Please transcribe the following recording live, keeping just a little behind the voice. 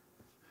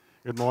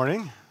Good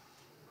morning.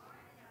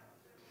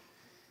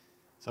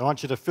 So I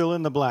want you to fill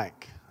in the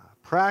blank.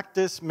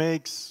 Practice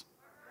makes,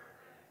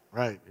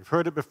 right, you've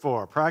heard it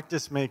before.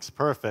 Practice makes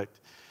perfect.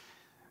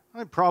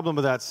 The problem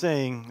with that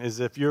saying is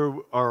if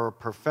you are a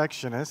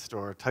perfectionist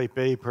or a type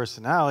A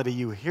personality,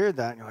 you hear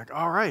that and you're like,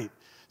 all right,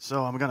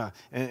 so I'm going to,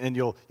 and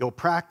you'll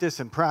practice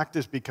and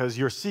practice because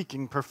you're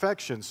seeking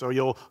perfection. So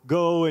you'll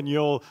go and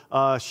you'll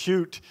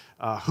shoot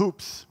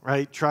hoops,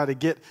 right? Try to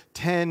get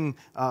 10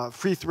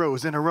 free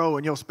throws in a row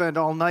and you'll spend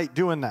all night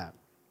doing that.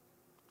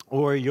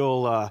 Or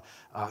you'll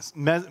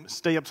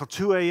stay up till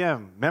 2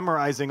 a.m.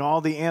 memorizing all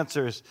the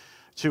answers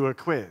to a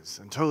quiz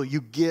until you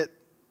get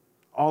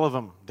all of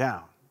them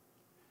down.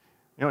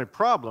 The only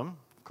problem,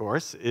 of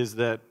course, is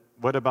that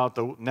what about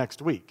the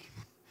next week?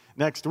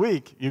 Next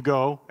week, you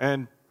go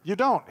and you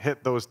don't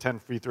hit those 10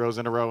 free throws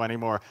in a row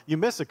anymore. You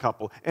miss a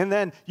couple, and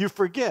then you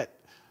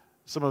forget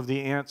some of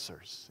the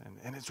answers.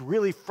 And it's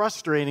really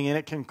frustrating, and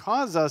it can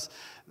cause us,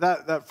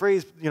 that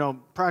phrase,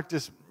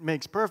 practice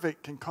makes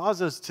perfect, can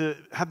cause us to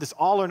have this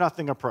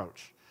all-or-nothing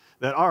approach.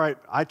 That, all right,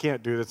 I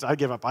can't do this, I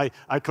give up.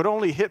 I could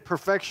only hit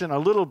perfection a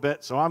little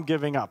bit, so I'm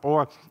giving up.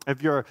 Or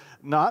if you're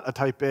not a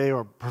type A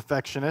or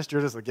perfectionist,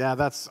 you're just like, yeah,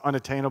 that's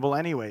unattainable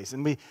anyways.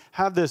 And we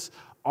have this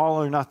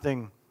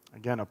all-or-nothing,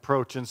 again,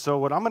 approach. And so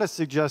what I'm going to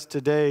suggest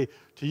today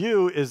to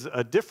you is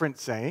a different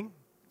saying,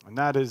 and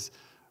that is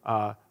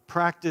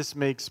practice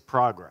makes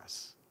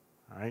progress.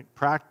 All right?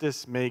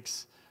 Practice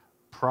makes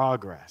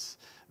progress.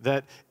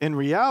 That in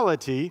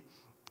reality,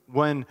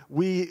 when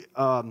we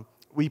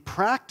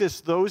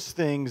practice those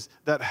things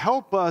that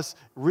help us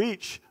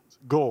reach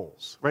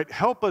goals, right?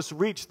 Help us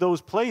reach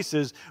those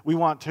places we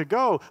want to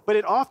go. But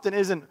it often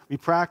isn't we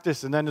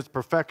practice and then it's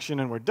perfection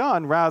and we're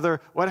done.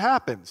 Rather, what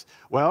happens?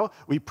 Well,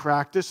 we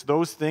practice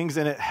those things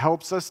and it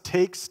helps us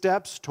take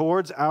steps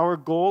towards our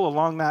goal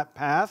along that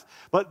path.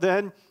 But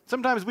then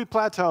sometimes we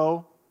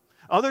plateau.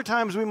 Other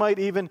times we might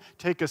even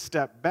take a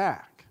step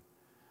back.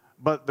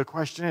 But the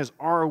question is,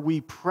 are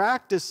we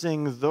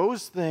practicing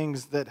those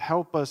things that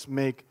help us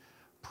make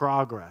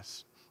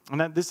progress? And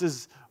that this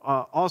is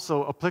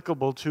also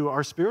applicable to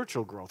our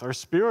spiritual growth, our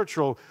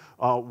spiritual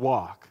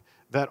walk.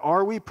 That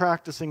are we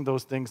practicing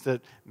those things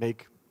that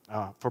make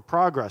for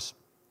progress?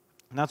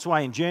 And that's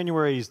why in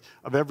January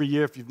of every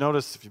year, if you've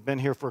noticed, if you've been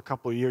here for a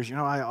couple of years,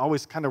 I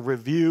always kind of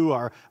review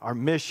our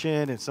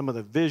mission and some of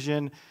the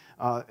vision.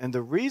 And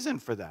the reason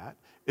for that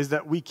is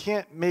that we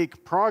can't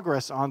make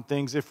progress on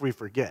things if we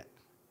forget.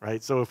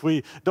 Right? So if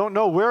we don't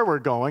know where we're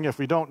going, if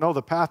we don't know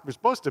the path we're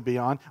supposed to be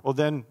on, well,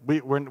 then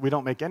we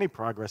don't make any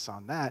progress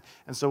on that.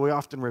 And so we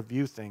often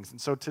review things. And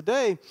so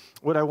today,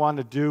 what I want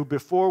to do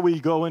before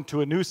we go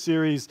into a new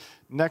series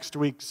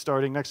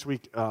starting next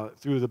week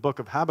through the book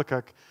of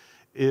Habakkuk,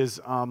 is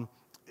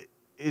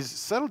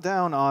settle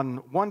down on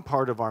one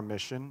part of our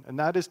mission, and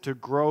that is to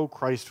grow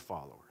Christ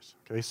followers.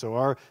 Okay, so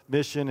our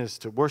mission is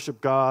to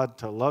worship God,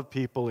 to love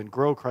people, and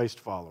grow Christ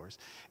followers.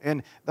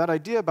 And that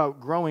idea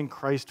about growing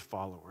Christ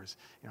followers,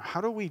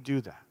 how do we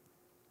do that?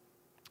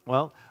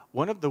 Well,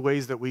 one of the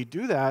ways that we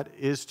do that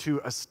is to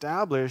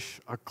establish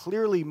a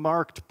clearly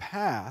marked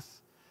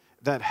path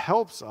that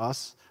helps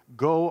us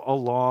go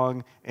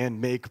along and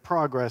make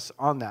progress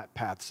on that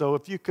path. So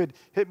if you could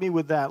hit me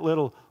with that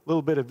little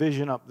bit of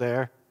vision up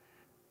there.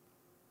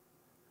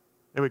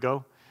 There we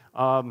go.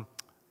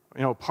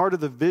 Part of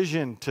the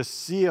vision to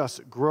see us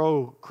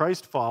grow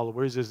Christ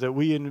followers is that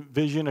we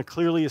envision a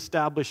clearly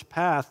established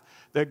path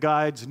that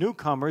guides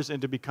newcomers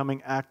into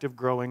becoming active,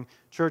 growing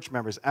church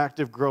members,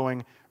 active,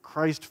 growing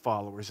Christ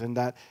followers. And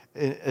that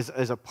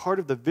as a part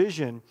of the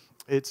vision,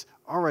 it's,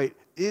 all right,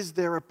 is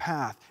there a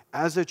path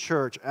as a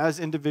church, as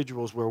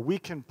individuals, where we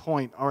can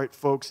point, all right,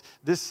 folks,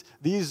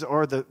 these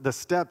are the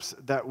steps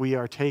that we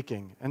are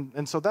taking.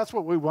 And so that's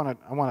what I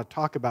want to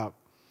talk about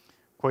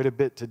quite a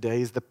bit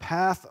today, is the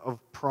path of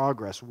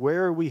progress.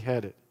 Where are we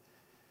headed?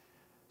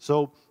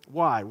 So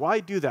why? Why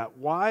do that?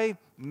 Why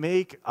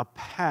make a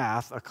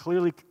path, a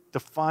clearly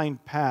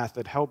defined path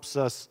that helps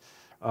us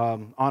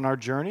on our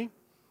journey?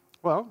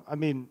 Well,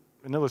 an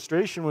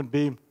illustration would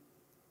be,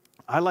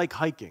 I like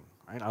hiking.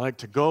 Right? I like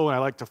to go and I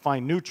like to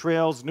find new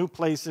trails, new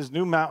places,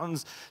 new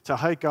mountains to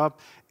hike up.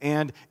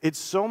 And it's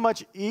so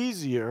much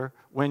easier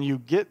when you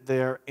get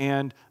there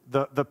and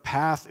the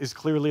path is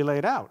clearly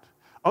laid out.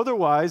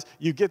 Otherwise,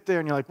 you get there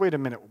and you're like, wait a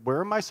minute,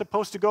 where am I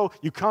supposed to go?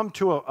 You come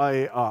to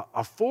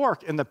a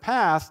fork in the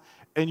path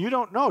and you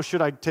don't know,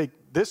 should I take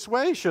this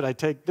way? Should I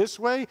take this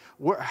way?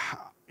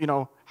 How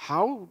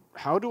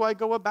do I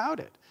go about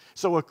it?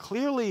 So a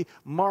clearly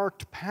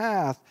marked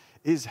path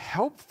is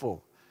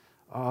helpful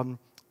because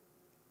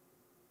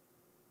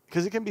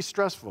it can be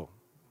stressful.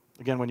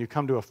 Again, when you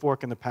come to a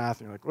fork in the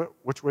path and you're like,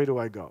 which way do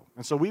I go?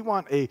 And so we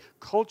want a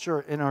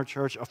culture in our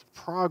church of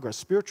progress,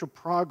 spiritual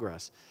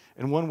progress.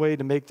 And one way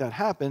to make that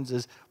happen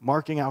is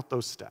marking out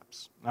those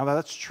steps. Now,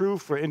 that's true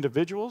for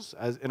individuals,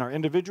 as in our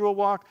individual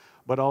walk,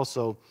 but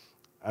also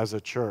as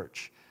a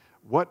church.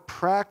 What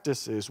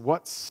practices,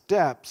 what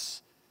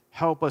steps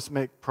help us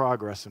make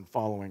progress in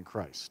following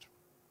Christ?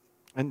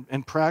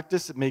 And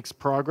practice, it makes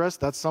progress.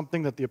 That's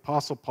something that the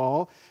Apostle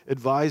Paul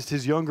advised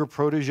his younger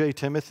protege,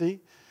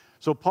 Timothy.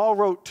 So Paul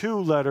wrote 2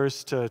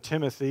 letters to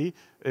Timothy.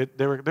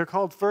 They're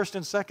called 1st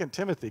and 2nd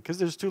Timothy because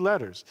there's 2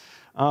 letters.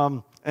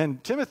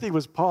 And Timothy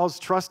was Paul's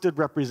trusted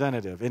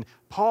representative. And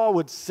Paul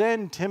would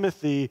send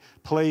Timothy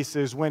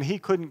places when he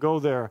couldn't go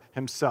there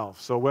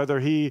himself. So whether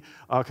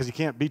because he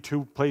can't be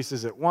 2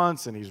 places at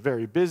once and he's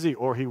very busy,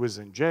 or he was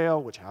in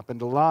jail, which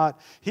happened a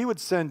lot, he would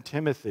send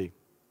Timothy.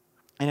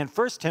 And in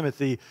 1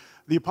 Timothy,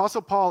 the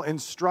Apostle Paul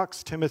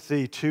instructs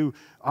Timothy to,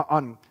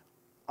 on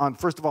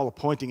first of all,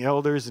 appointing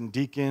elders and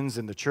deacons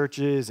in the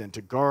churches and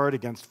to guard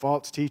against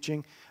false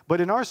teaching.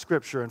 But in our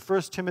scripture, in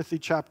 1 Timothy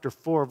chapter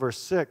 4, verse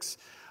 6,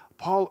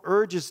 Paul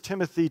urges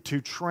Timothy to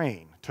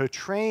train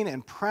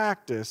and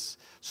practice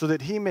so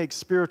that he makes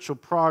spiritual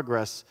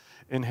progress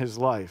in his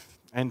life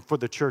and for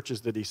the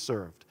churches that he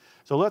served.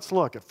 So let's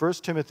look at 1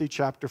 Timothy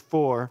chapter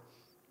 4,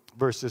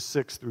 verses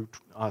 6 through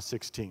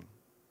 16.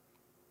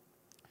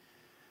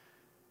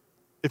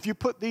 If you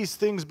put these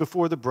things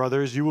before the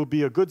brothers, you will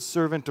be a good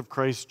servant of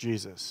Christ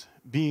Jesus,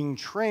 being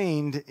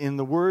trained in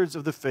the words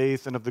of the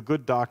faith and of the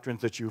good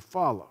doctrines that you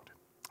followed.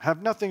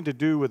 Have nothing to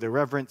do with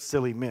irreverent,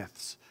 silly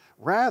myths.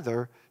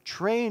 Rather,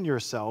 train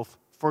yourself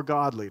for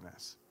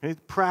godliness. Okay?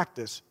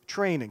 Practice,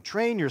 training.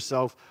 Train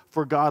yourself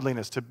for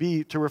godliness,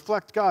 to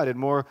reflect God in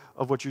more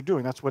of what you're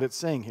doing. That's what it's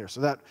saying here. So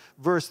that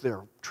verse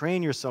there,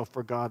 train yourself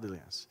for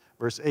godliness.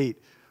 Verse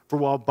 8, for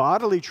while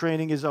bodily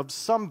training is of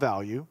some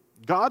value,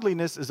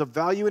 godliness is of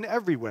value in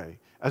every way,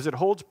 as it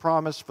holds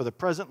promise for the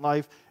present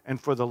life and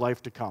for the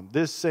life to come.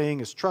 This saying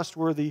is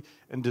trustworthy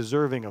and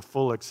deserving of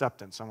full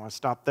acceptance. I want to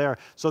stop there.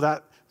 So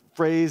that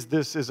phrase,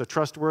 this is a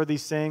trustworthy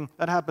saying,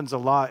 that happens a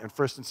lot in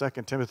 1st and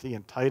 2nd Timothy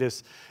and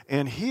Titus.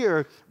 And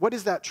here, what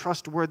is that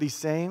trustworthy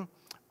saying?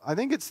 I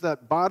think it's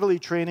that bodily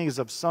training is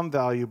of some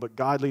value, but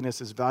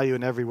godliness is value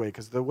in every way,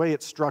 because the way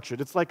it's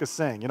structured, it's like a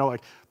saying,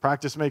 like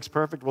practice makes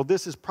perfect. Well,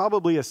 this is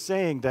probably a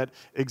saying that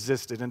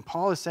existed, and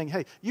Paul is saying,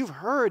 hey, you've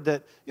heard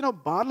that,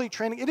 bodily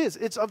training,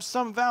 it's of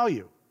some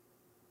value.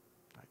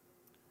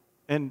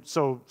 And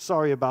so,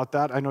 sorry about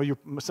that. I know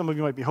some of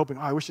you might be hoping,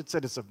 I wish it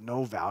said it's of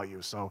no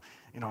value, so,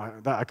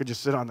 I could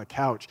just sit on the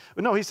couch.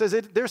 But no, he says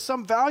there's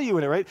some value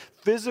in it, right?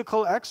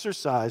 Physical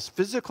exercise,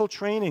 physical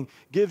training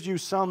gives you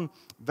some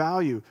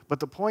value. But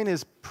the point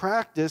is,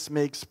 practice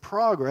makes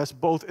progress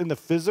both in the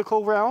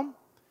physical realm,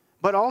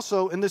 but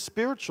also in the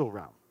spiritual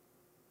realm.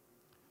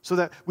 So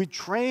that we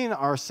train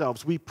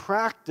ourselves, we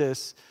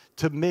practice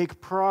to make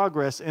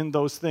progress in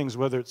those things,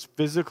 whether it's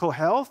physical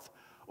health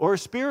or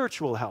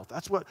spiritual health.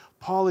 That's what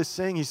Paul is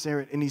saying. He's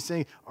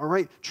saying, all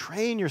right,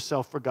 train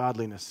yourself for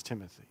godliness,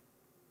 Timothy.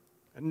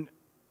 And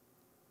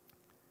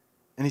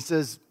he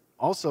says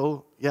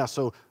also,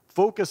 so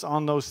focus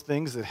on those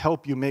things that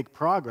help you make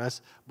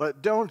progress,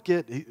 but don't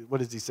get, what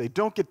does he say?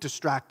 Don't get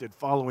distracted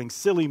following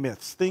silly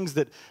myths, things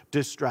that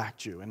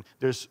distract you. And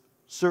there's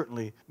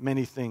certainly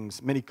many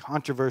things, many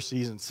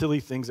controversies and silly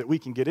things that we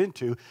can get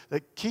into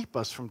that keep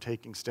us from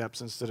taking steps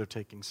instead of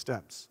taking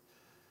steps.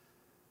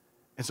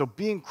 And so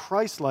being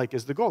Christ-like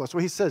is the goal. That's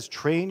what he says,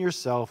 train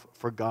yourself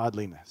for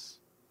godliness.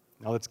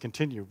 Now let's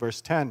continue.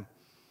 Verse 10,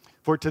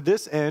 for to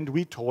this end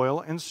we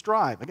toil and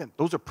strive. Again,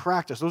 those are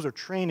practice, those are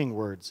training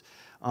words.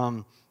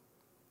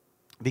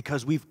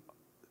 Because we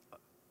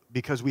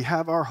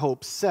have our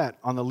hope set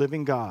on the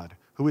living God,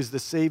 who is the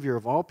Savior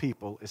of all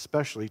people,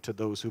 especially to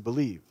those who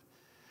believe.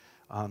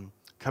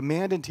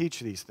 Command and teach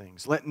these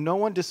things. Let no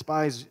one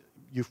despise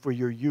you for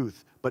your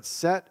youth, but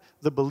set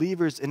the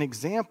believers an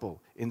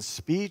example in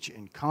speech,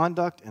 in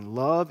conduct, in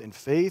love, in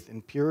faith,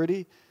 in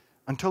purity.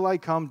 Until I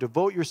come,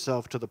 devote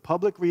yourself to the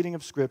public reading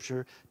of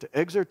Scripture, to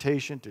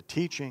exhortation, to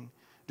teaching.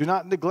 Do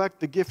not neglect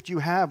the gift you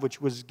have, which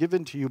was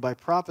given to you by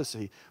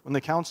prophecy when the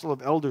council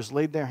of elders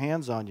laid their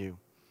hands on you.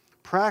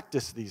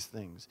 Practice these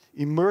things.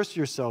 Immerse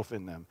yourself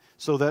in them,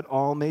 so that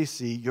all may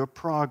see your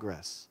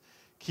progress.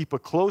 Keep a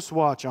close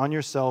watch on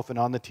yourself and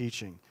on the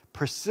teaching.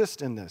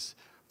 Persist in this,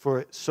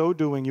 for so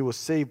doing you will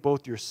save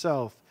both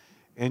yourself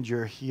and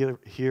your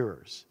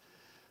hearers.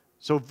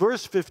 So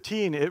verse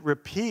 15, it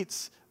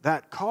repeats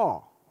that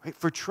call. Right,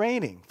 for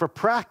training, for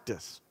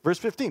practice. Verse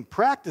 15,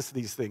 practice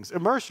these things.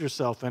 Immerse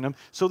yourself in them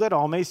so that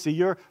all may see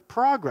your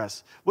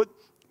progress.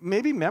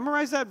 Maybe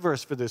memorize that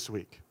verse for this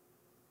week.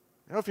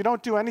 If you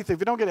don't do anything, if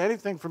you don't get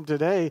anything from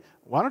today,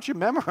 why don't you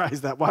memorize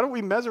that? Why don't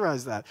we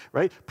memorize that,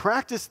 right?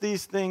 Practice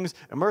these things,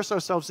 immerse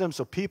ourselves in them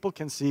so people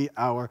can see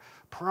our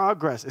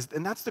progress.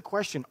 And that's the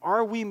question.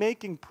 Are we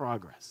making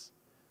progress?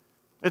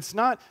 It's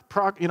not,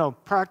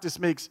 practice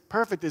makes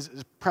perfect.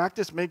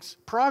 Practice makes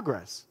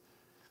progress.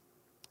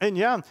 And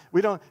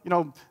we don't,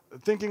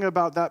 thinking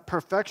about that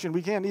perfection,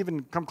 we can't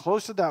even come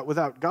close to that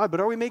without God.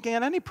 But are we making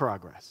any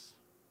progress?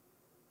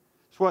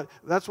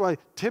 That's why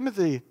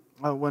Timothy,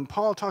 when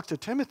Paul talks to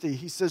Timothy,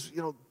 he says,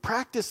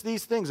 practice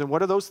these things. And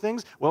what are those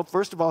things? Well,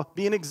 first of all,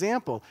 be an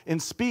example in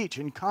speech,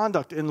 in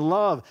conduct, in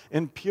love,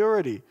 in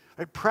purity.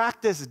 Right?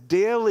 Practice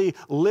daily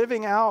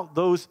living out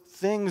those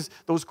things,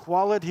 those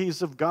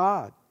qualities of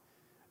God.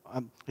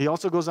 He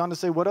also goes on to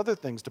say what other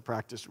things to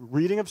practice.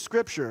 Reading of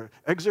Scripture,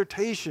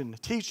 exhortation,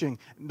 teaching.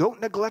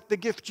 Don't neglect the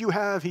gift you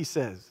have, he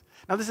says.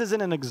 Now, this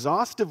isn't an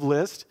exhaustive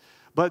list,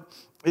 but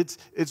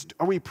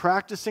are we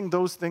practicing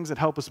those things that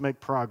help us make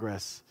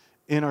progress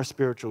in our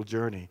spiritual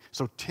journey?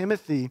 So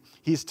Timothy,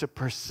 he's to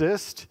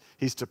persist,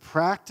 he's to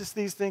practice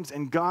these things,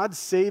 and God's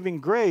saving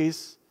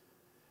grace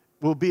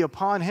will be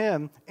upon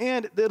him,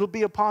 and it'll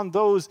be upon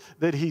those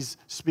that he's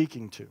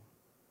speaking to.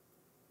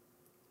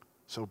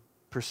 So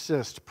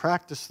persist,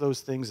 practice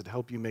those things that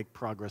help you make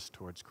progress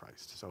towards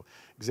Christ. So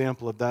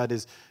example of that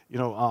is,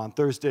 on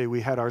Thursday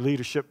we had our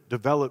leadership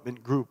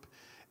development group,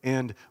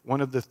 and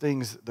one of the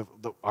things,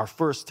 our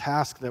first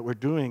task that we're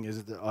doing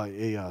is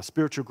a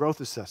spiritual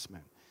growth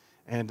assessment.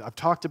 And I've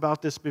talked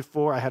about this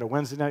before. I had a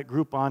Wednesday night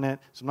group on it,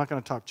 so I'm not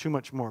going to talk too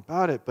much more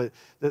about it. But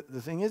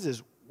the thing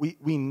is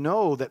we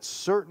know that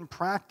certain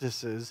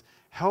practices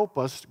help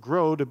us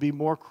grow to be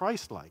more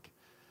Christ-like.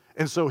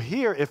 And so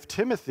here, if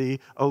Timothy,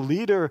 a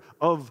leader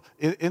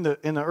in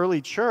the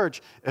early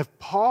church, if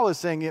Paul is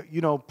saying,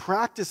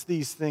 practice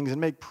these things and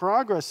make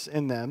progress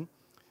in them,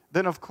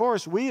 then of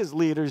course we as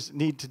leaders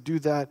need to do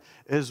that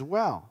as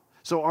well.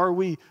 So are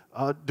we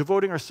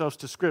devoting ourselves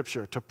to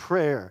Scripture, to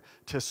prayer,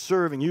 to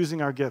serving,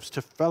 using our gifts,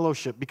 to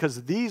fellowship?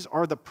 Because these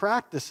are the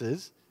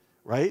practices,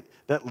 right,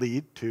 that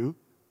lead to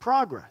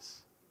progress.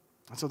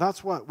 And so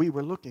that's what we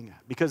were looking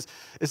at. Because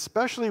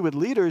especially with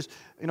leaders,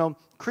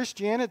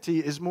 Christianity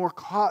is more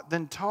caught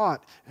than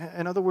taught.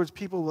 In other words,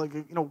 people like,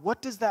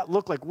 what does that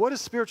look like? What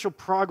does spiritual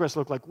progress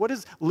look like? What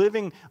does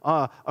living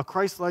a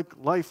Christ-like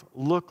life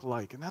look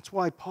like? And that's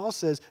why Paul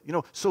says,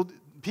 so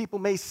people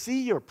may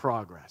see your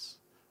progress.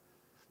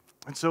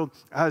 And so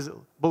as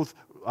both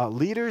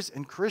leaders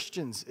and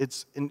Christians,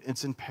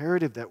 it's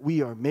imperative that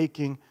we are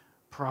making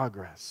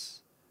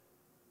progress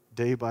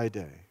day by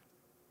day.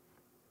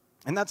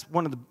 And that's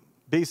one of the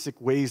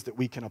basic ways that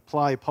we can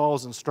apply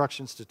Paul's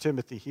instructions to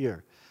Timothy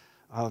here.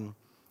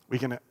 We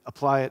can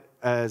apply it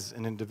as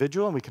an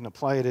individual, and we can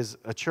apply it as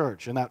a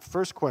church. And that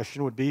first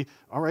question would be,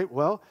 all right,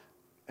 well,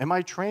 am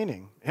I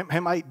training?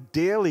 Am I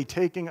daily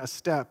taking a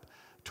step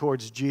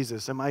towards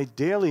Jesus? Am I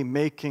daily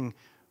making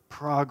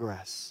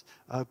progress?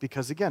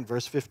 Because again,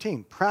 verse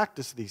 15,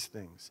 practice these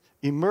things.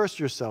 Immerse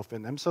yourself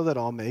in them so that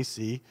all may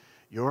see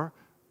your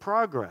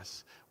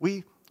progress.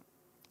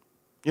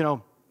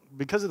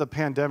 Because of the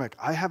pandemic,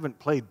 I haven't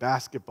played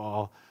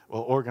basketball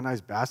or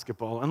organized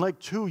basketball in like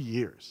 2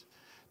 years.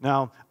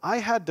 Now, I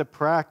had to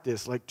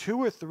practice like 2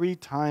 or 3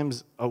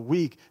 times a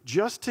week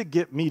just to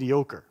get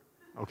mediocre,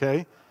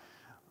 okay?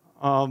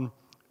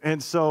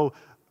 And so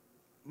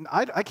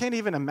I can't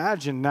even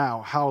imagine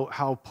now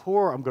how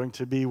poor I'm going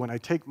to be when I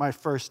take my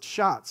first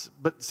shots.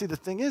 But see, the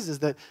thing is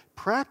that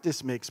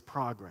practice makes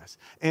progress.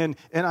 And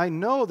I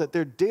know that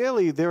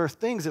there are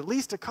things at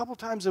least a couple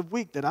times a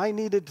week that I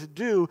needed to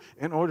do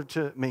in order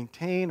to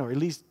maintain or at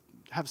least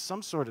have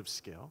some sort of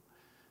skill.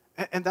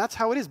 And that's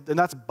how it is. And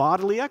that's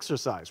bodily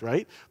exercise,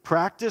 right?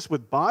 Practice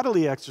with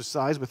bodily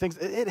exercise, with things,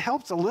 it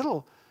helps a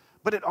little,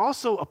 but it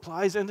also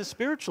applies in the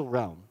spiritual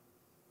realm.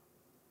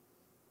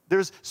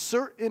 There's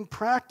certain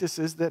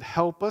practices that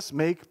help us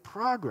make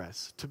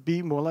progress to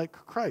be more like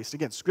Christ.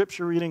 Again,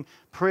 Scripture reading,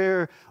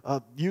 prayer,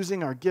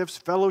 using our gifts,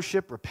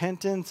 fellowship,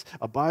 repentance,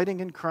 abiding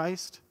in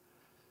Christ.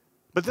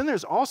 But then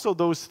there's also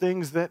those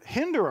things that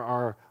hinder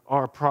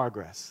our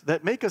progress,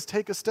 that make us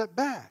take a step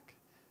back,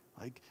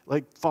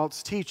 like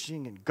false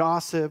teaching and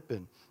gossip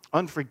and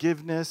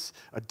unforgiveness,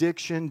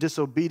 addiction,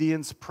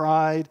 disobedience,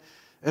 pride.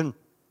 And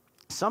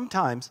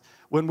sometimes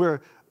when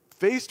we're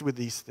faced with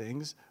these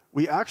things,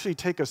 we actually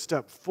take a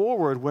step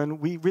forward when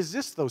we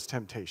resist those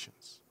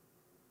temptations.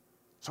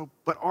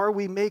 But are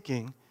we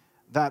making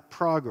that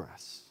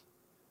progress?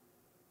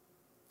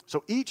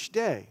 So each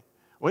day,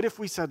 what if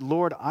we said,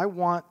 Lord, I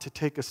want to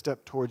take a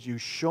step towards you.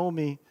 Show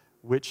me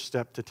which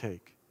step to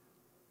take.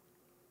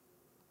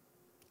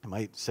 I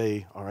might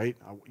say, all right,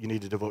 you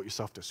need to devote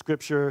yourself to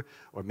Scripture,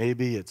 or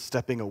maybe it's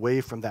stepping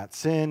away from that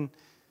sin.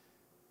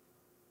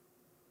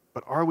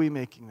 But are we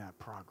making that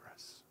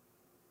progress?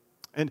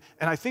 And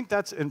I think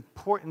that's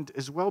important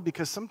as well,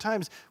 because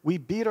sometimes we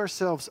beat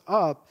ourselves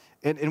up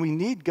and we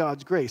need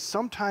God's grace.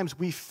 Sometimes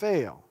we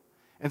fail,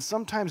 and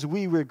sometimes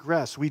we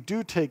regress. We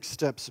do take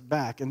steps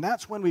back, and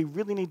that's when we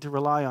really need to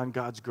rely on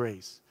God's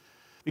grace.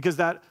 Because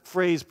that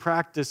phrase,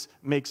 practice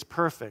makes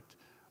perfect.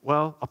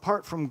 Well,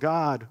 apart from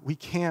God, we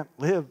can't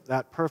live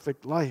that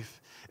perfect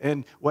life.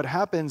 And what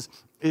happens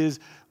is,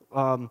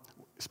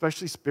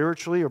 especially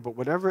spiritually but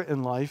whatever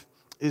in life,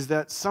 is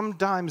that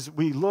sometimes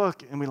we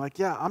look and we're like,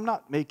 yeah, I'm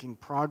not making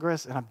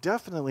progress and I'm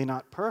definitely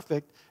not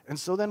perfect. And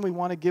so then we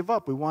want to give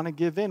up. We want to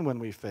give in when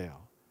we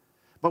fail.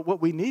 But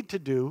what we need to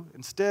do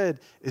instead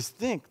is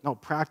think, no,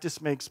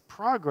 practice makes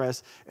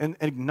progress, and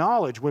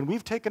acknowledge when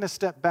we've taken a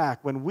step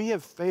back, when we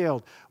have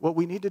failed, what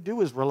we need to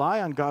do is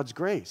rely on God's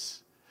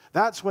grace.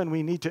 That's when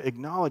we need to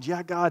acknowledge,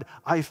 yeah, God,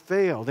 I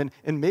failed. And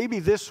maybe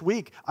this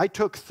week I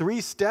took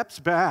 3 steps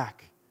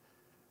back.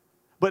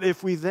 But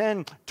if we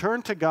then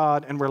turn to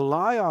God and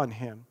rely on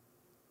Him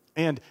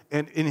and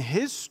in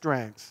His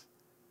strength,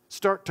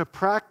 start to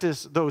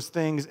practice those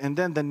things, and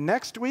then the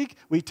next week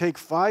we take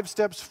 5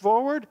 steps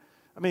forward.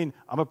 I mean,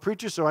 I'm a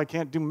preacher, so I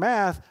can't do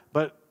math,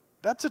 but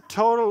that's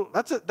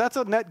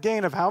a net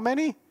gain of how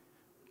many?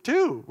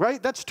 2,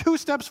 right? That's 2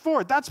 steps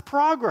forward. That's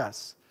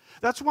progress.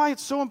 That's why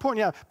it's so important.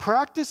 Yeah,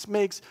 practice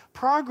makes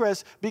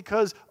progress,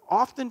 because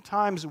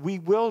oftentimes we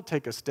will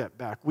take a step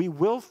back. We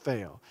will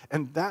fail.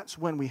 And that's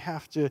when we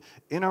have to,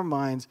 in our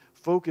minds,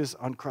 focus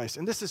on Christ.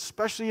 And this is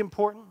especially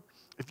important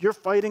if you're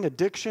fighting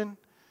addiction,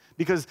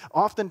 because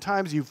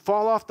oftentimes you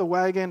fall off the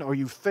wagon or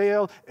you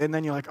fail, and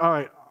then you're like, all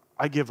right,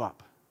 I give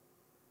up.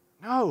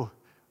 No,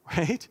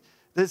 right?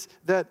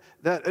 That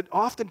it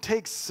often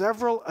takes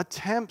several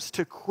attempts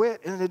to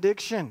quit an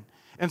addiction.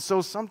 And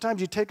so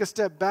sometimes you take a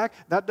step back.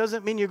 That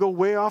doesn't mean you go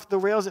way off the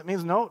rails. It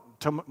means, no,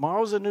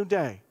 tomorrow's a new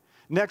day.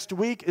 Next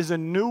week is a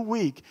new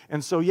week.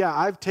 And so, yeah,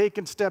 I've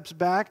taken steps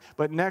back,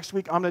 but next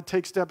week I'm going to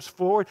take steps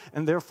forward,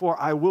 and therefore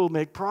I will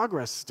make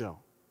progress still.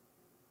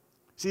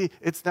 See,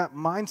 it's that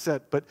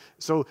mindset. But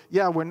so,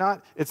 yeah,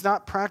 it's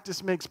not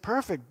practice makes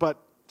perfect,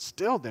 but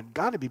still, there's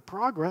got to be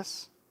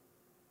progress.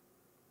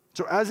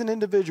 So as an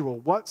individual,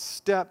 what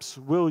steps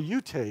will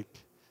you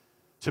take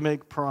to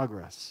make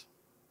progress?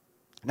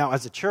 Now,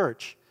 as a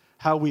church,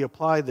 how we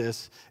apply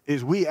this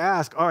is we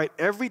ask, all right,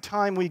 every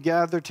time we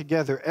gather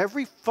together,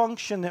 every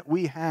function that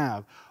we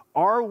have,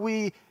 are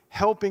we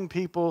helping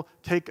people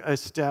take a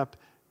step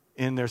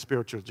in their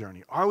spiritual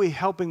journey? Are we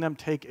helping them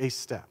take a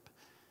step?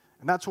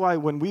 And that's why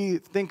when we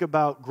think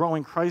about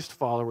growing Christ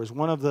followers,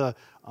 one of the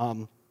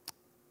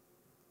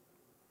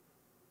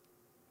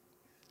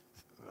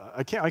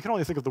I can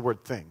only think of the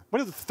word thing. One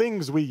of the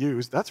things we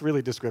use, that's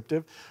really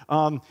descriptive,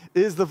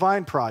 is the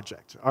Vine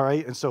Project, all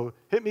right? And so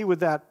hit me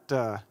with that.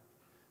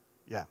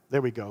 Yeah,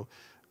 there we go.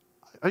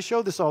 I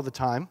show this all the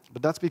time,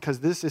 but that's because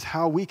this is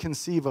how we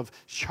conceive of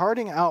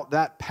charting out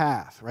that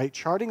path, right?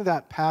 Charting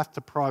that path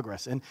to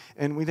progress.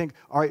 And we think,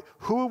 all right,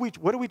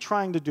 what are we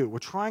trying to do? We're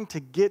trying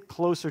to get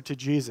closer to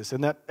Jesus,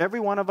 and that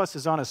every one of us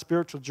is on a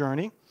spiritual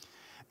journey,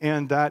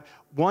 and that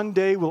one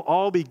day we'll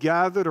all be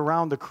gathered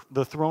around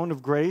the throne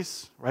of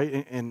grace,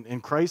 right,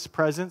 in Christ's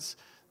presence.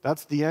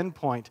 That's the end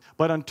point.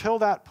 But until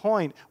that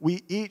point,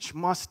 we each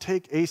must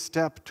take a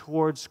step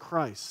towards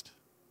Christ.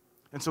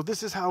 And so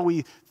this is how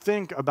we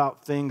think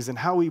about things and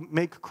how we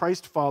make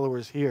Christ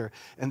followers here.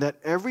 And that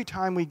every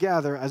time we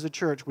gather as a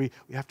church, we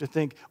have to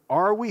think,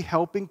 are we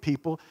helping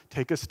people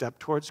take a step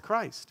towards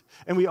Christ?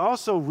 And we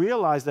also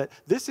realize that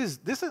this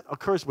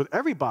occurs with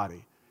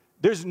everybody.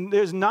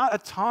 There's not a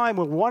time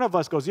when one of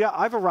us goes, yeah,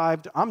 I've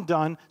arrived, I'm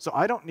done, so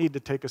I don't need to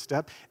take a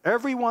step.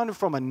 Everyone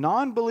from a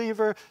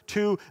non-believer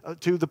to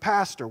the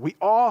pastor, we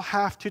all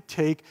have to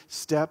take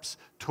steps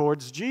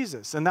towards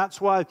Jesus. And that's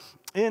why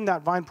in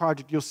that Vine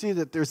Project, you'll see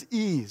that there's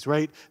E's,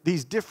 right?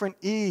 These different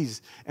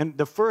E's. And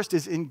the first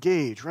is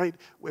engage, right?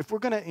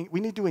 We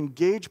need to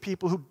engage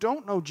people who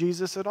don't know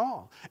Jesus at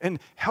all and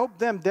help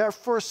them. Their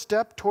first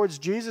step towards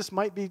Jesus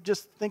might be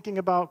just thinking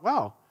about,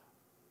 wow,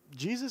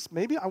 Jesus,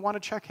 maybe I want to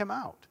check him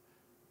out.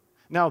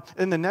 Now,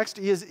 and the next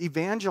E is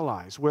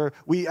evangelize, where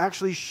we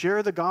actually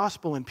share the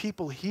gospel and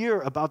people hear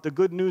about the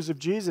good news of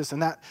Jesus,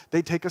 and that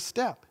they take a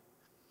step.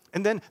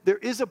 And then there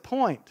is a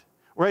point,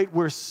 right,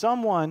 where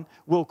someone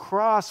will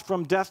cross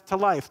from death to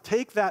life,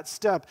 take that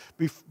step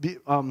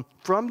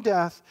from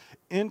death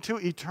into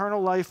eternal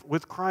life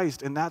with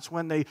Christ, and that's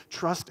when they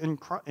trust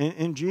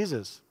in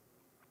Jesus.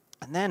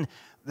 And then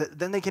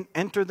they can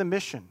enter the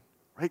mission.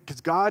 Right?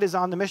 Because God is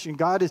on the mission.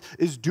 God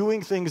is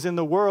doing things in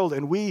the world,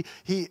 and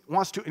He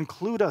wants to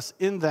include us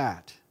in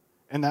that,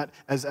 and that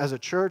as a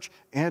church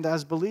and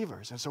as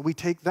believers. And so we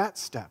take that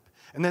step.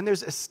 And then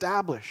there's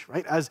establish,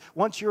 right? As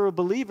once you're a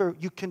believer,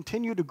 you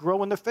continue to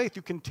grow in the faith.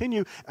 You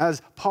continue,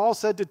 as Paul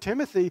said to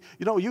Timothy,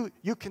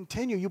 you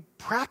continue, you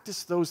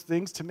practice those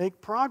things to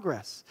make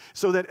progress,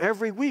 so that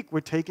every week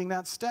we're taking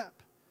that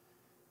step.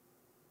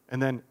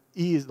 And then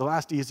the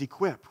last E is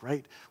equip,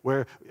 right?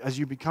 Where as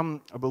you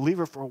become a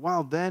believer for a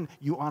while, then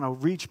you want to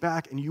reach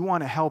back and you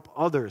want to help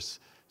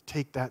others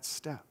take that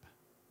step.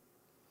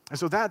 And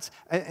so that's,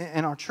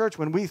 in our church,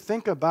 when we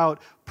think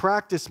about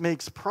practice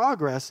makes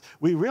progress,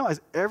 we realize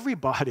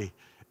everybody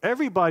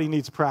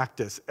needs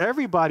practice.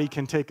 Everybody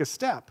can take a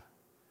step.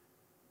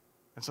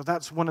 And so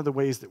that's one of the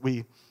ways that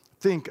we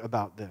think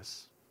about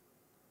this.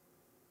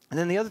 And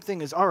then the other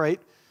thing is, all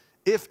right,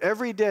 if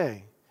every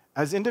day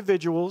as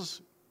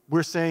individuals,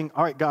 we're saying,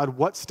 all right, God,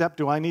 what step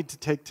do I need to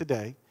take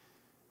today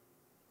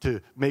to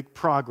make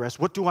progress?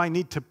 What do I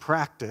need to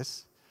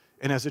practice?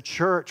 And as a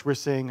church, we're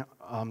saying,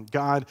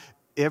 God,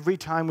 every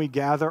time we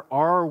gather,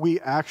 are we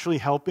actually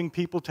helping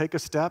people take a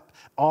step?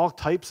 All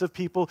types of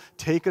people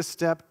take a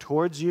step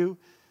towards you?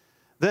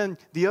 Then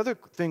the other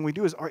thing we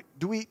do is, all right,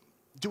 do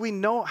we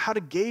know how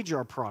to gauge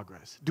our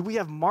progress? Do we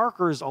have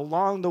markers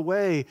along the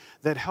way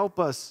that help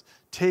us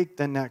take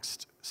the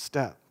next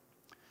step?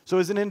 So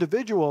as an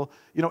individual,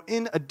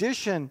 in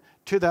addition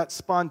to that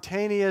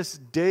spontaneous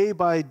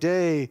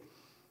day-by-day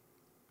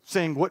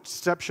saying, what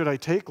step should I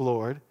take,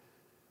 Lord?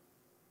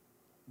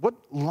 What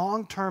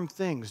long-term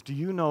things do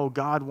you know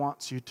God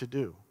wants you to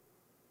do?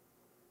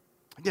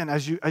 Again,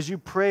 as you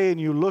pray and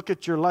you look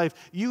at your life,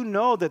 you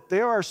know that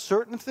there are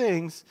certain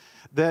things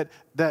that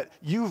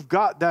you've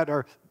got that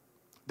are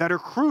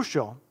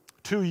crucial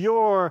to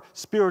your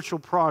spiritual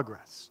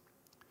progress.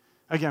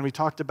 Again, we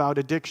talked about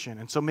addiction.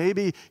 And so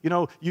maybe,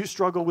 you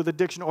struggle with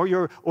addiction or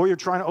you're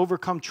trying to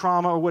overcome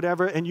trauma or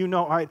whatever, and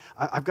all right,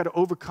 I've got to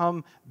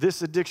overcome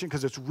this addiction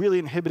because it's really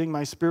inhibiting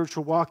my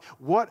spiritual walk.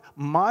 What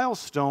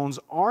milestones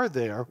are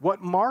there?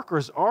 What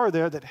markers are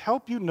there that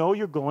help you know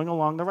you're going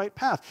along the right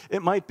path?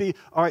 It might be,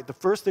 all right, the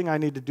first thing I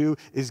need to do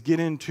is get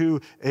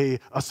into a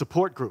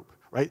support group,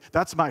 right?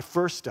 That's my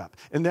first step.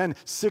 And then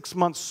 6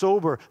 months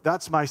sober,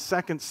 that's my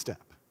second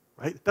step.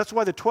 Right? That's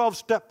why the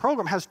 12-step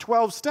program has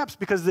 12 steps,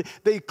 because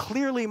they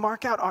clearly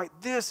mark out, all right,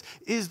 this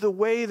is the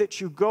way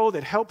that you go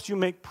that helps you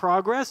make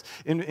progress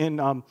in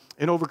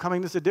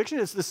overcoming this addiction.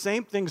 It's the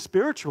same thing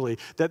spiritually,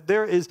 that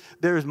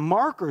there's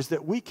markers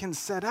that we can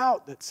set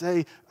out that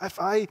say,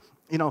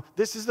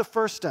 this is the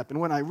first step,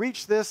 and when I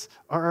reach this,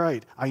 all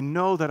right, I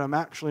know that I'm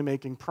actually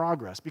making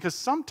progress. Because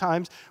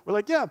sometimes we're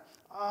like, yeah,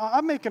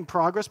 I'm making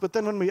progress, but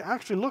then when we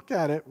actually look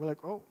at it, we're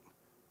like, oh,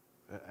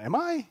 am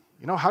I?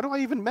 How do I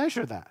even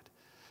measure that?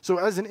 So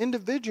as an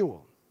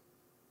individual,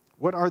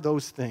 what are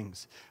those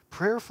things?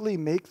 Prayerfully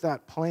make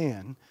that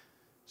plan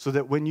so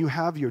that when you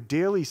have your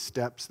daily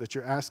steps that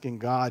you're asking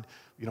God,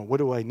 what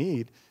do I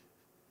need?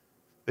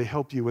 They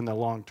help you in the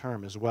long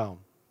term as well.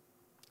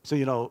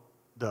 So,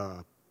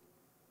 the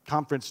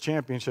conference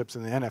championships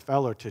in the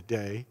NFL are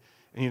today.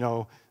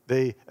 And,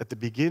 they, at the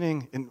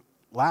beginning,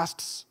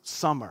 last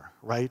summer,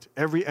 right,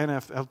 every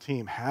NFL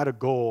team had a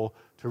goal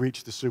to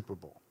reach the Super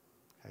Bowl.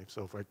 Okay,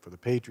 so for the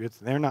Patriots,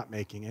 they're not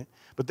making it,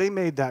 but they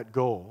made that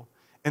goal.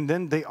 And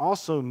then they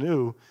also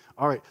knew,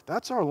 all right,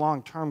 that's our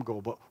long-term goal,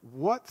 but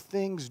what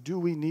things do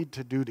we need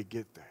to do to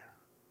get there?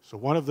 So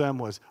one of them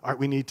was, all right,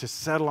 we need to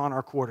settle on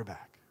our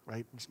quarterback,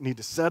 right? We need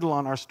to settle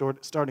on our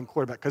starting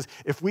quarterback, because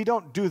if we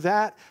don't do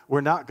that,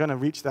 we're not going to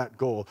reach that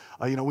goal.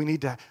 We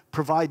need to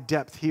provide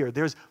depth here.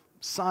 There's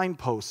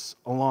signposts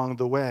along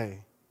the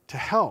way to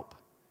help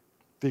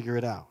figure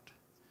it out.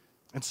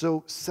 And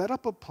so set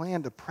up a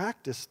plan to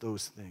practice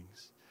those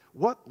things.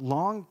 What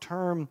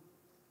long-term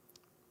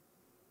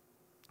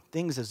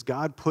things has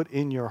God put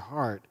in your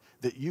heart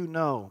that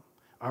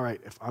all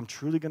right, if I'm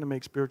truly going to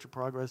make spiritual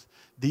progress,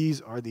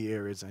 these are the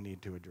areas I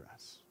need to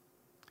address.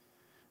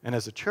 And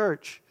as a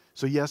church,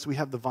 so yes, we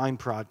have the Vine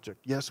Project.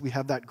 Yes, we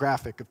have that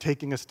graphic of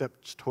taking a step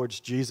towards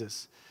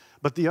Jesus.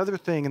 But the other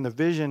thing in the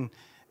vision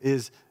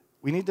is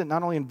we need to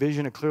not only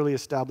envision a clearly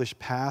established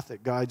path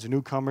that guides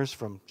newcomers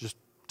from just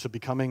to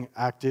becoming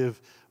active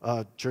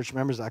church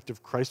members,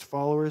 active Christ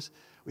followers,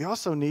 we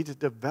also need to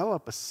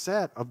develop a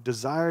set of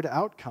desired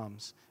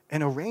outcomes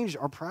and arrange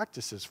our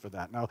practices for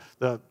that. Now,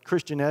 the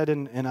Christian Ed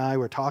and I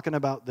were talking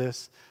about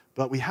this,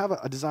 but we have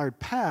a desired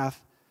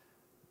path,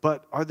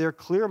 but are there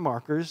clear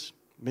markers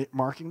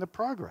marking the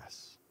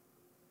progress?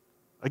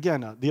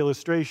 Again, the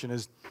illustration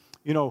is,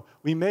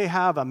 we may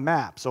have a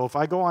map. So if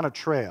I go on a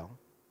trail,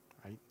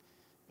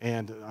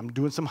 and I'm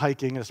doing some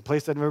hiking, it's a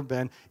place I've never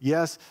been.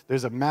 Yes,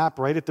 there's a map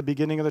right at the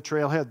beginning of the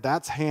trailhead.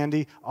 That's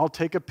handy. I'll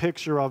take a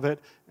picture of it,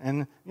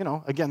 and,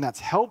 again,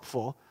 that's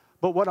helpful.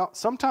 But what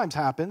sometimes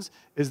happens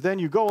is then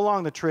you go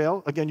along the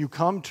trail, again, you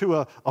come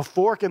to a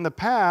fork in the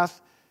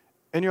path,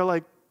 and you're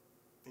like,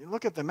 you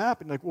look at the map,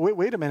 and you're like,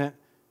 wait a minute,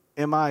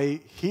 am I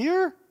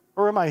here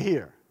or am I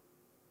here?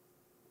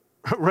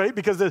 Right?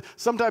 Because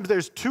sometimes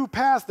there's two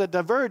paths that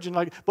diverge, and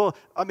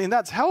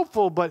that's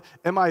helpful, but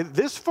am I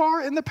this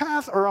far in the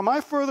path or am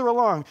I further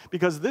along?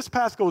 Because this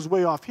path goes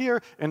way off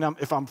here, and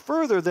if I'm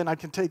further, then I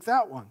can take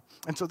that one.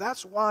 And so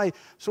that's why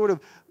sort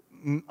of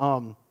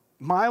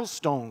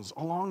milestones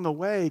along the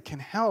way can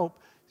help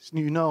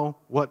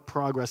what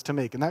progress to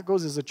make. And that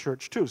goes as a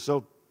church too.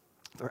 So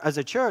as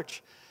a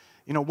church,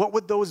 what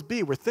would those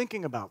be? We're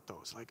thinking about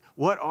those. Like,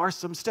 what are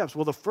some steps?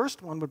 Well, the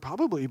first one would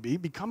probably be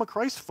become a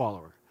Christ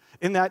follower.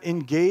 In that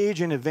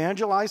engage and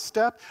evangelize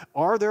step,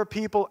 are there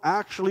people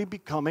actually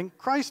becoming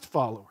Christ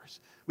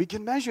followers? We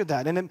can measure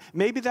that. And then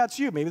maybe that's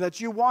you. Maybe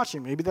that's you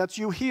watching. Maybe that's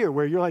you here,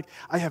 where you're like,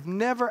 I have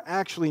never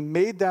actually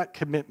made that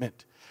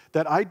commitment,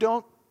 that I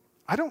don't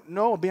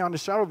know beyond a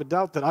shadow of a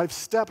doubt that I've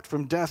stepped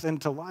from death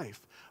into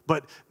life.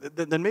 But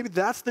then maybe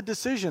that's the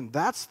decision.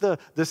 That's the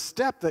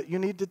step that you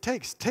need to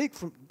take.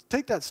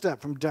 Take that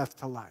step from death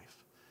to life.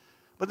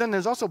 But then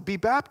there's also be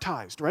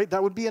baptized, right?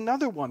 That would be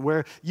another one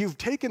where you've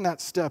taken that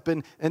step,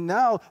 and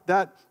now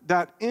that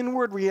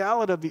inward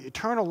reality of the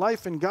eternal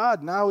life in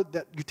God, now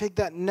that you take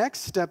that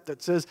next step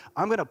that says,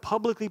 I'm going to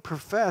publicly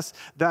profess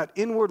that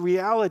inward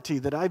reality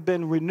that I've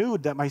been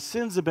renewed, that my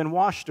sins have been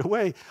washed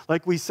away,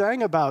 like we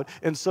sang about.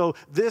 And so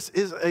this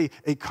is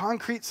a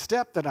concrete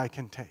step that I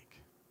can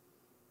take.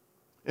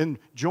 And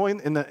join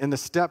in the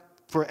step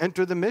for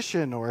enter the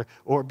mission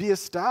or be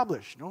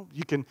established.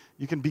 You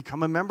can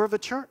become a member of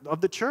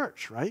the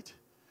church, right?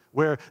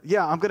 Where,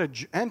 I'm going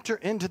to enter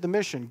into the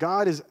mission.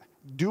 God is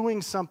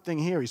doing something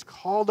here. He's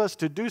called us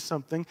to do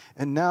something,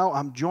 and now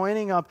I'm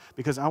joining up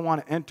because I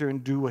want to enter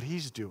and do what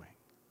he's doing.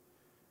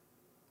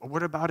 Or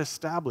what about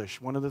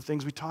establish? One of the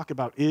things we talk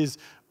about is,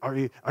 are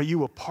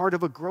you a part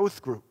of a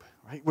growth group?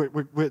 Right?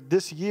 We're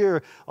this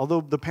year,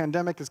 although the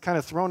pandemic has kind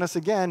of thrown us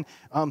again,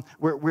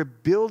 we're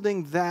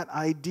building that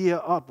idea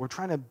up. We're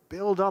trying to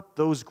build up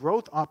those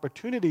growth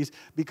opportunities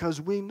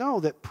because we know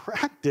that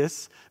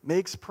practice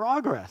makes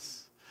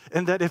progress.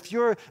 And that if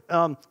you're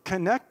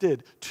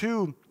connected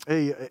to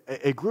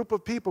a group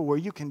of people where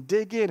you can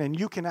dig in and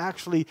you can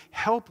actually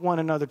help one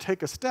another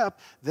take a step,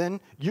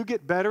 then you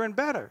get better and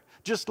better.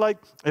 Just like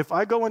if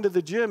I go into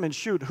the gym and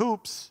shoot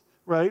hoops,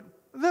 right?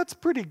 That's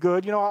pretty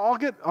good. You know,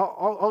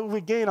 I'll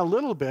regain a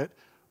little bit,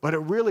 but it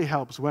really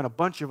helps when a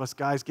bunch of us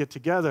guys get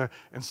together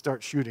and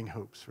start shooting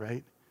hoops,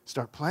 right?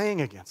 Start playing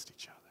against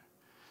each other.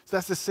 So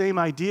that's the same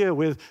idea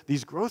with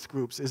these growth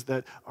groups is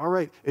that, all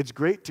right, it's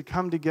great to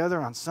come together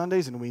on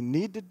Sundays, and we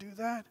need to do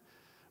that.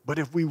 But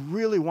if we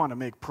really want to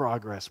make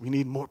progress, we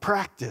need more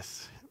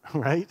practice,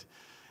 right?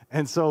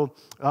 And so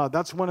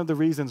that's one of the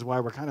reasons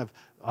why we're kind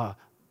of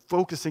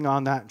focusing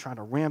on that and trying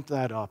to ramp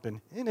that up. And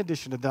in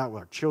addition to that,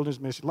 with our children's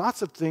ministry,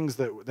 lots of things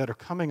that are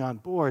coming on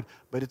board,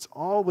 but it's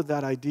all with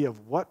that idea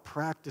of what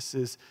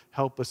practices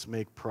help us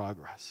make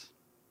progress.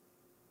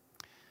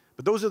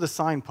 But those are the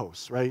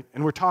signposts, right?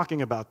 And we're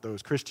talking about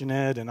those. Christian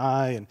Ed and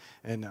I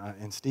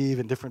and Steve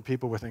and different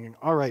people were thinking,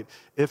 all right,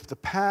 if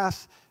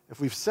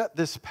we've set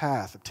this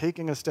path of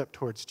taking a step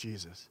towards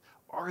Jesus,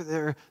 are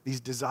there these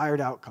desired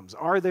outcomes?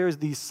 Are there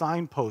these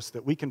signposts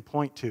that we can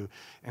point to?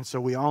 And so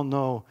we all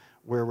know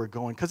where we're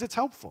going, because it's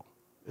helpful.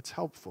 It's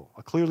helpful.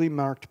 A clearly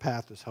marked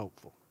path is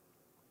helpful.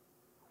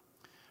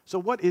 So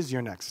what is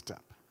your next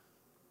step?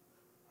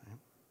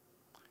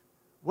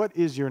 What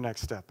is your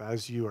next step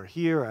as you are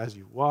here, as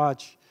you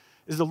watch?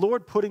 Is the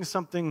Lord putting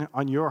something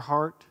on your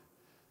heart?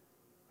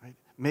 Right?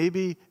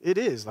 Maybe it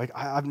is. Like,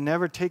 I've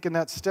never taken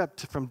that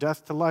step from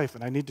death to life,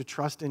 and I need to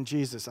trust in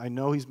Jesus. I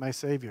know He's my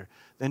Savior.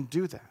 Then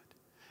do that.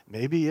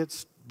 Maybe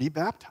it's be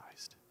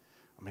baptized.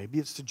 Or maybe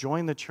it's to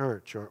join the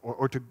church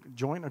or to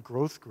join a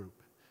growth group.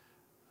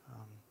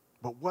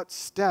 But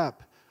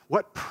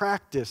what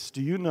practice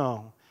do you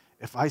know,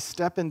 if I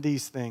step in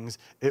these things,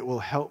 it will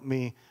help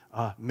me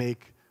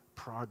make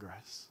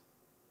progress?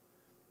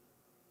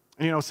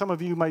 And, you know, some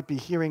of you might be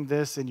hearing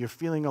this and you're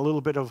feeling a little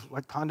bit of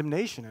like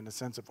condemnation in the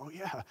sense of, oh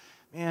yeah,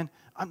 man,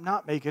 I'm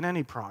not making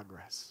any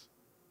progress,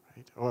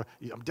 right? Or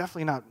I'm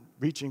definitely not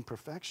reaching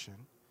perfection.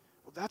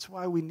 Well, that's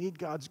why we need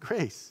God's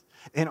grace.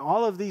 And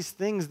all of these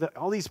things,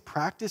 all these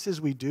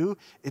practices we do,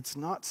 it's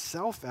not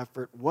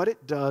self-effort. What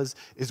it does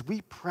is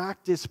we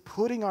practice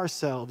putting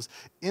ourselves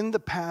in the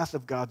path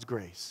of God's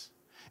grace.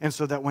 And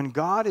so that when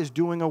God is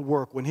doing a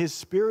work, when His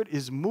Spirit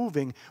is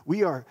moving,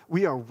 we are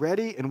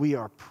ready and we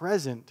are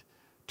present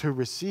to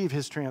receive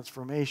His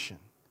transformation.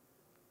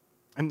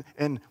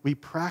 And we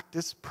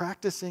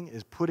practicing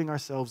is putting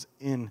ourselves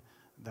in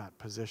that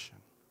position.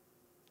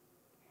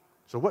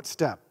 So what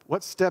step?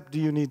 What step do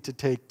you need to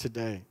take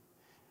today?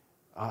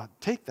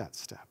 Take that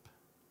step.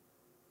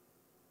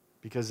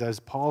 Because as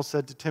Paul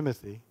said to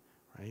Timothy,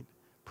 right,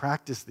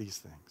 practice these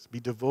things. Be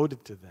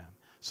devoted to them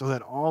so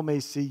that all may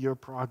see your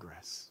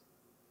progress.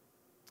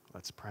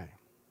 Let's pray.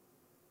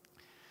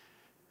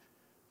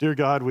 Dear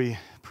God, we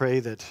pray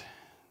that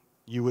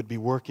You would be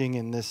working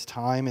in this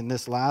time, in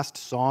this last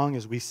song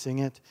as we sing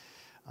it.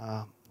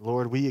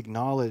 Lord, we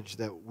acknowledge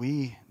that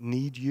we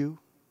need You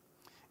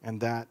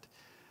and that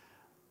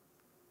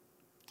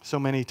so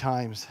many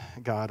times,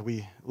 God,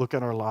 we look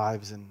at our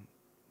lives and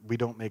we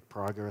don't make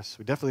progress.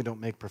 We definitely don't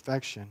make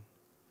perfection.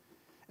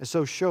 And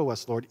so show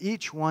us, Lord,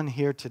 each one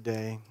here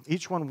today,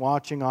 each one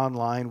watching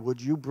online,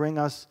 would You bring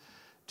us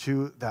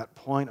to that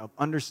point of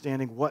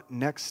understanding what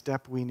next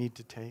step we need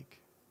to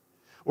take?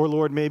 Or,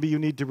 Lord, maybe You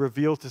need to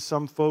reveal to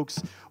some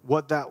folks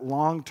what that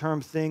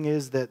long-term thing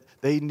is that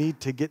they need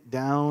to get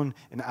down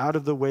and out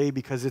of the way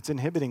because it's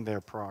inhibiting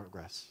their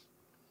progress.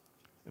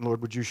 And,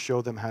 Lord, would You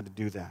show them how to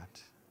do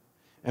that?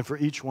 And for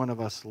each one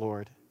of us,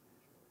 Lord,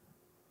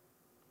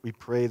 we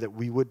pray that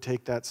we would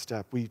take that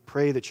step. We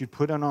pray that You'd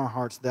put in our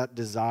hearts that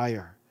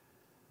desire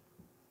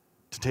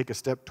to take a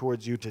step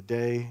towards You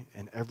today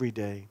and every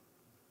day,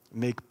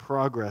 make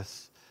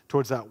progress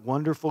towards that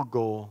wonderful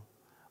goal,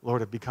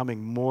 Lord, of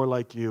becoming more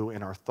like You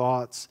in our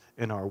thoughts,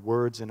 in our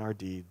words, in our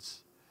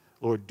deeds.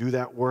 Lord, do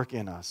that work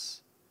in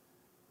us.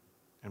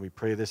 And we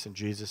pray this in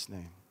Jesus'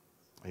 name.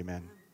 Amen.